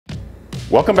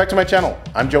Welcome back to my channel.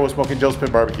 I'm Joe with Smokin Joe's Pit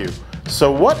BBQ.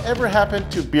 So whatever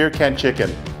happened to beer can chicken?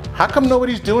 How come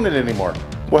nobody's doing it anymore?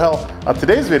 Well, on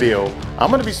today's video, I'm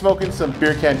gonna be smoking some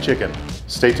beer can chicken.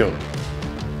 Stay tuned.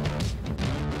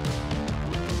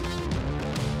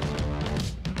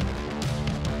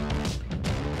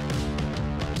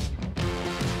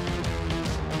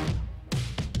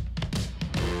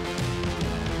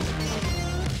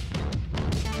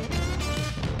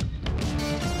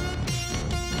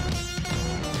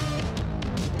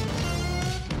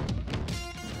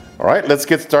 All right, let's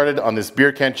get started on this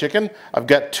beer can chicken. I've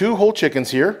got 2 whole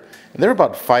chickens here, and they're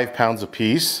about 5 pounds a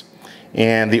piece.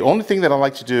 And the only thing that I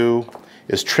like to do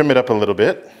is trim it up a little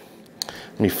bit.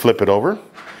 Let me flip it over.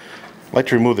 I like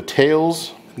to remove the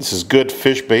tails. This is good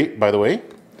fish bait, by the way.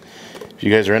 If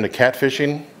you guys are into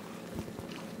catfishing,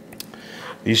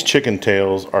 these chicken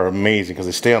tails are amazing because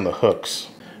they stay on the hooks.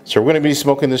 So we're going to be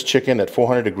smoking this chicken at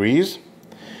 400 degrees.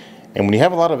 And when you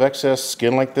have a lot of excess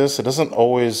skin like this, it doesn't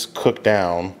always cook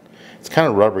down. It's kind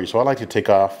of rubbery, so I like to take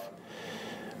off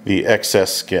the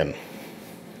excess skin.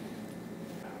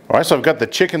 All right, so I've got the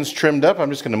chickens trimmed up. I'm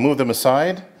just going to move them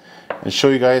aside and show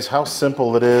you guys how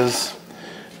simple it is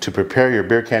to prepare your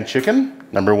beer can chicken.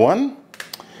 Number 1,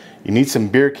 you need some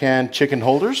beer can chicken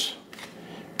holders.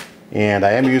 And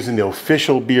I am using the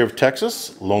official beer of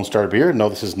Texas, Lone Star beer. No,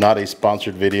 this is not a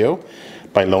sponsored video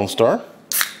by Lone Star.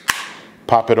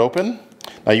 Pop it open.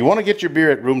 Now you want to get your beer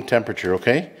at room temperature,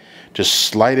 okay? Just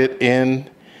slide it in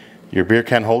your beer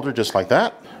can holder just like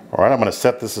that. All right, I'm going to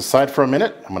set this aside for a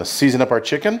minute. I'm going to season up our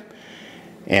chicken.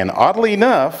 And oddly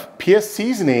enough, PS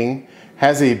Seasoning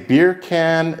has a beer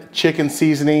can chicken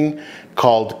seasoning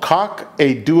called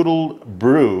Cock-a-Doodle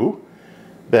Brew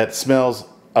that smells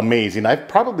amazing. I've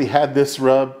probably had this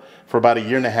rub for about 1.5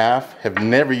 years, have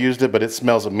never used it, but it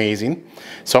smells amazing.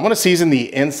 So I'm going to season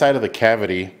the inside of the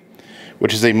cavity,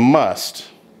 which is a must.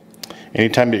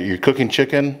 Anytime that you're cooking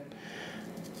chicken,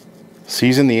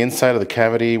 season the inside of the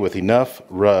cavity with enough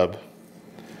rub.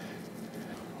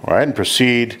 All right, and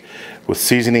proceed with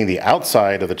seasoning the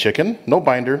outside of the chicken. No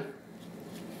binder.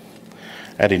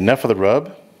 Add enough of the rub.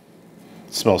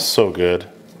 It smells so good.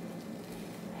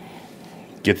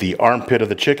 Get the armpit of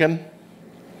the chicken.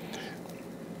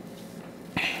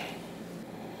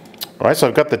 All right, so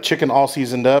I've got the chicken all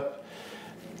seasoned up.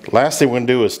 Last thing we're going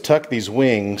to do is tuck these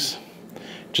wings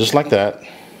just like that.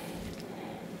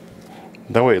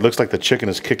 That way it looks like the chicken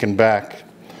is kicking back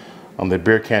on the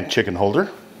beer can chicken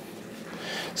holder.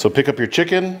 So pick up your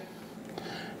chicken,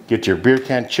 get your beer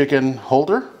can chicken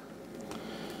holder,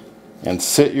 and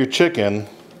sit your chicken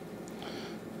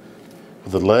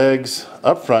with the legs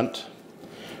up front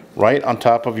right on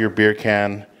top of your beer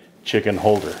can chicken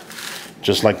holder.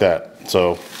 Just like that.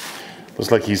 So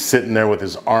looks like he's sitting there with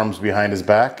his arms behind his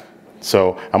back.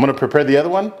 So I'm going to prepare the other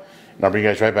one, and I'll bring you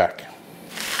guys right back.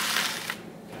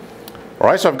 All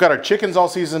right, so I've got our chickens all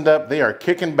seasoned up. They are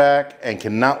kicking back and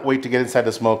cannot wait to get inside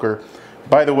the smoker.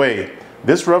 By the way,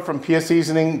 this rub from PS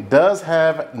Seasoning does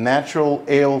have natural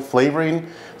ale flavoring,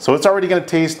 so it's already going to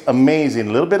taste amazing.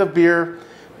 A little bit of beer,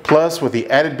 plus with the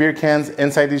added beer cans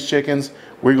inside these chickens,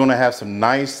 we're going to have some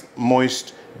nice,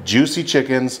 moist, juicy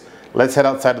chickens. Let's head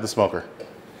outside of the smoker.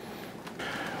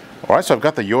 All right, so I've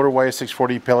got the Yoder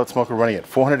YS640 pellet smoker running at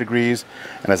 400 degrees.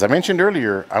 And as I mentioned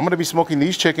earlier, I'm going to be smoking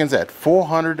these chickens at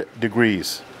 400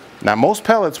 degrees. Now, most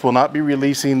pellets will not be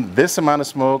releasing this amount of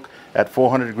smoke at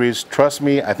 400 degrees. Trust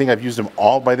me, I think I've used them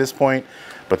all by this point.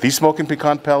 But these smoking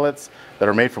pecan pellets that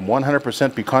are made from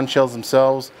 100% pecan shells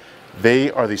themselves, they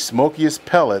are the smokiest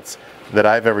pellets that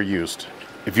I've ever used.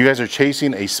 If you guys are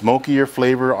chasing a smokier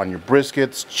flavor on your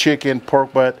briskets, chicken,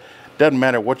 pork butt, doesn't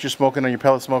matter what you're smoking on your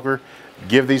pellet smoker,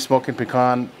 give these smoking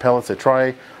pecan pellets a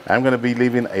try. I'm going to be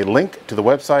leaving a link to the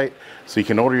website so you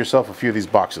can order yourself a few of these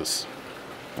boxes.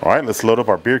 All right, let's load up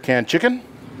our beer can chicken.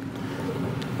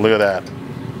 Look at that.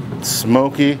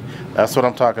 Smoky. That's what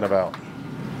I'm talking about.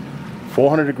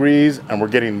 400 degrees, and we're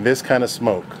getting this kind of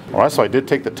smoke. All right, so I did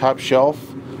take the top shelf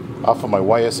off of my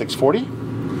YS640.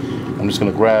 I'm just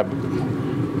going to grab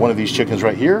one of these chickens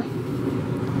right here.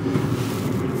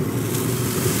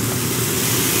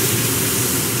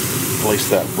 Place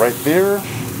that right there.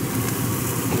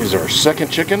 Here's our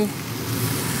second chicken.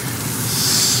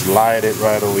 Slide it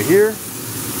right over here.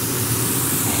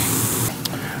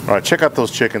 All right, check out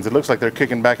those chickens. It looks like they're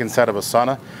kicking back inside of a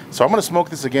sauna. So I'm going to smoke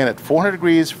this again at 400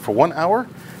 degrees for 1 hour,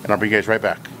 and I'll bring you guys right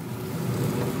back.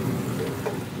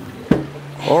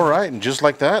 All right, and just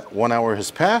like that, 1 hour has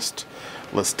passed.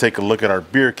 Let's take a look at our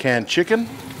beer can chicken.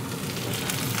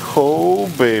 Oh,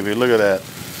 baby, look at that.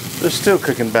 They're still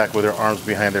cooking back with their arms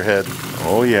behind their head.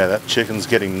 Oh yeah, that chicken's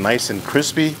getting nice and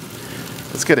crispy.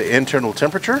 Let's let's get an internal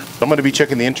temperature. I'm going to be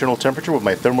checking the internal temperature with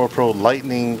my ThermoPro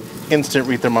Lightning Instant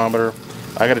Read Thermometer.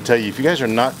 I got to tell you, if you guys are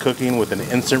not cooking with an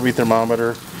instant read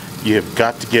thermometer, you have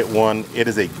got to get one. It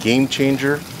is a game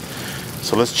changer.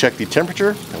 So let's check the temperature.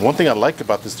 And one thing I like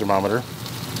about this thermometer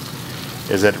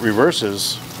is that it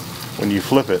reverses when you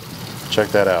flip it. Check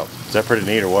that out. Is that pretty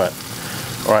neat or what?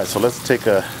 All right, so let's take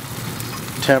a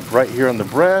temp right here on the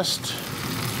breast.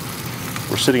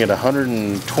 We're sitting at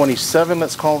 127,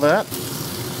 let's call that.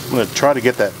 I'm going to try to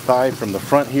get that thigh from the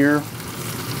front here.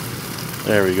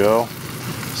 There we go.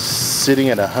 Sitting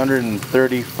at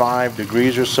 135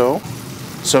 degrees or so.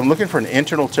 So I'm looking for an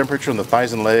internal temperature on the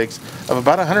thighs and legs of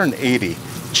about 180.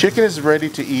 Chicken is ready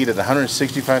to eat at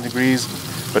 165 degrees,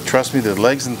 but trust me, the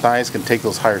legs and thighs can take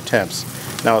those higher temps.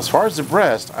 Now as far as the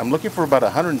breast, I'm looking for about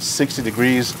 160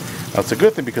 degrees. Now it's a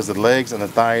good thing because the legs and the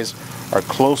thighs are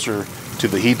closer to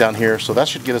the heat down here, so that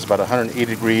should get us about 180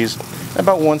 degrees,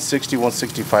 about 160,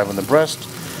 165 on the breast.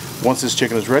 Once this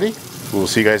chicken is ready, we will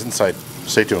see you guys inside.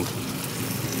 Stay tuned.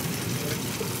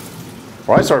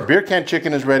 Alright, so our beer can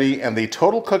chicken is ready, and the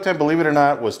total cook time, believe it or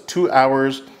not, was 2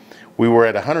 hours. We were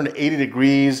at 180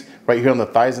 degrees right here on the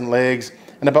thighs and legs,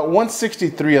 and about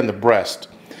 163 on the breast.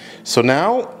 So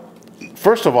now,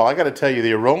 first of all, I got to tell you,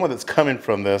 the aroma that's coming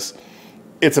from this,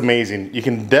 it's amazing. You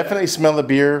can definitely smell the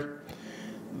beer,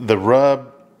 the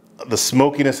rub, the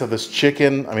smokiness of this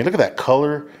chicken. I mean, look at that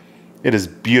color. It is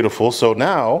beautiful. So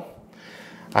now,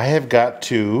 I have got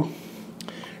to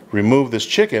remove this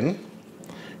chicken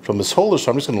from this holder,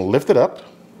 so I'm just going to lift it up.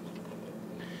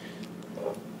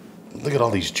 Look at all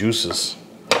these juices.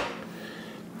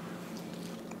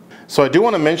 So I do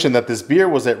want to mention that this beer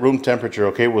was at room temperature,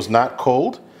 okay? It was not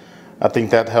cold. I think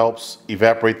that helps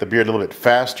evaporate the beer a little bit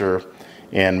faster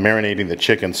and marinating the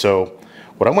chicken. So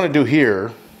what I'm going to do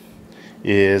here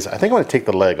is, I think I'm going to take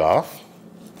the leg off.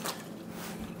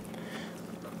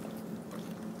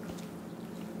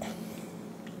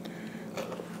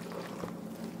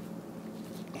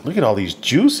 Look at all these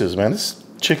juices, man. This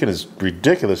chicken is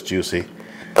ridiculous juicy.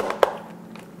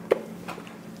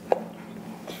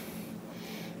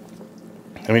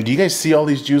 I mean, do you guys see all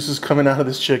these juices coming out of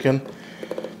this chicken?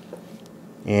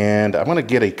 And I'm going to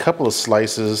get a couple of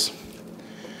slices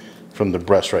from the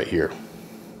breast right here.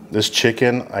 This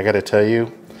chicken, I got to tell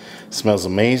you, smells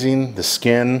amazing. The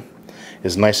skin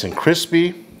is nice and crispy.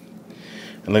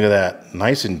 And look at that,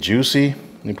 nice and juicy.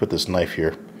 Let me put this knife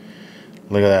here.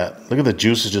 Look at that. Look at the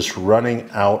juices just running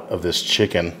out of this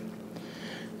chicken.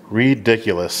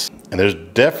 Ridiculous. And there's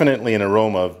definitely an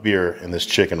aroma of beer in this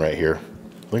chicken right here.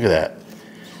 Look at that.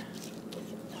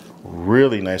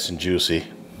 Really nice and juicy.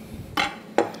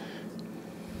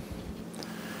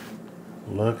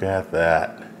 Look at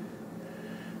that.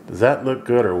 Does that look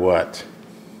good or what?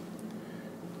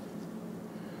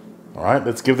 All right,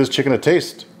 let's give this chicken a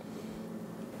taste.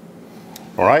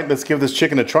 All right, let's give this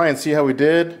chicken a try and see how we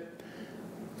did.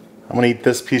 I'm gonna eat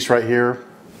this piece right here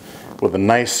with a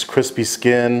nice crispy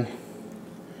skin.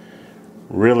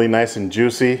 Really nice and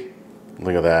juicy.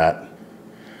 Look at that.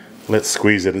 Let's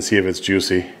squeeze it and see if it's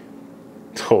juicy.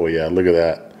 Oh yeah, look at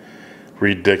that.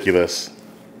 Ridiculous.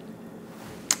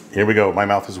 Here we go, my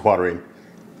mouth is watering.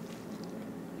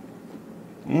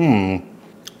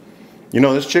 You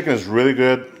know, this chicken is really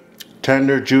good.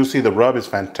 Tender, juicy, the rub is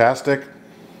fantastic.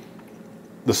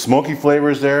 The smoky flavor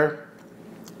is there.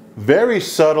 Very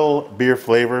subtle beer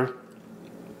flavor,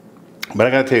 but I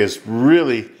gotta tell you, it's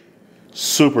really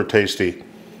super tasty.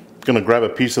 I'm gonna grab a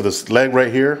piece of this leg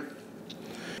right here,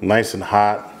 nice and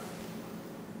hot.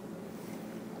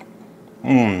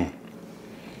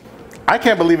 I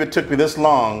can't believe it took me this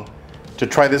long to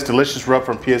try this delicious rub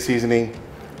from PS Seasoning.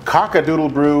 Cock-a-doodle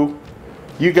brew.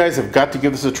 You guys have got to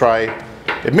give this a try.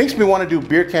 It makes me want to do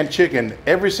beer can chicken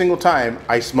every single time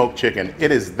I smoke chicken.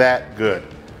 It is that good.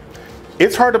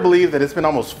 It's hard to believe that it's been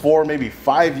almost 4, maybe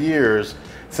 5 years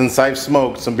since I've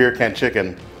smoked some beer can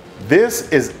chicken. This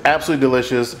is absolutely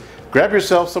delicious. Grab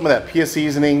yourself some of that PS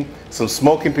Seasoning, some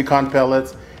smoking pecan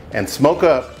pellets, and smoke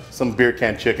up some beer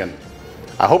can chicken.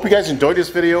 I hope you guys enjoyed this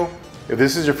video. If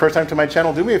this is your first time to my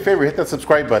channel, do me a favor, hit that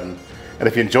subscribe button. And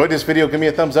if you enjoyed this video, give me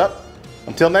a thumbs up.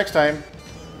 Until next time,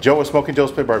 Joe with Smokin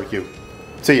Joe's Play BBQ.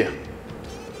 See ya.